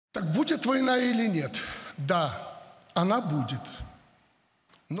Так будет война или нет? Да, она будет.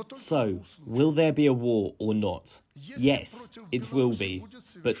 So, will there be a war or not? Yes, it will be,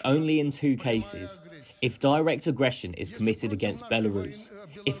 but only in two cases. If direct aggression is committed against Belarus,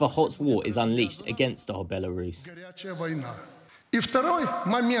 if a hot war is unleashed against our Belarus. И второй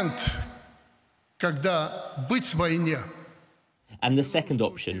момент, когда быть в войне. And the second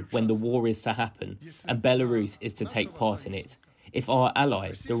option, when the war is to happen, and Belarus is to take part in it. If our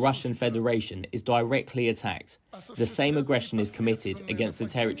ally, the Russian Federation, is directly attacked, the same aggression is committed against the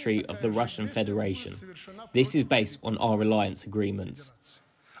territory of the Russian Federation. This is based on our alliance agreements.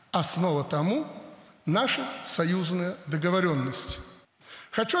 Основа тому – наши союзные договоренности.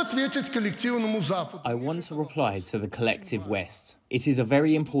 Хочу ответить коллективному Западу. I want to reply to the collective West. It is a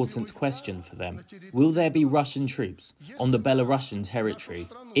very important question for them. Will there be Russian troops on the Belarusian territory?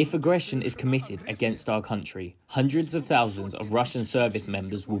 If aggression is committed against our country, hundreds of thousands of Russian service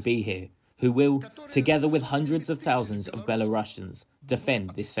members will be here, who will, together with hundreds of thousands of Belarusians, defend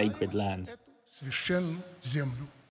this sacred land.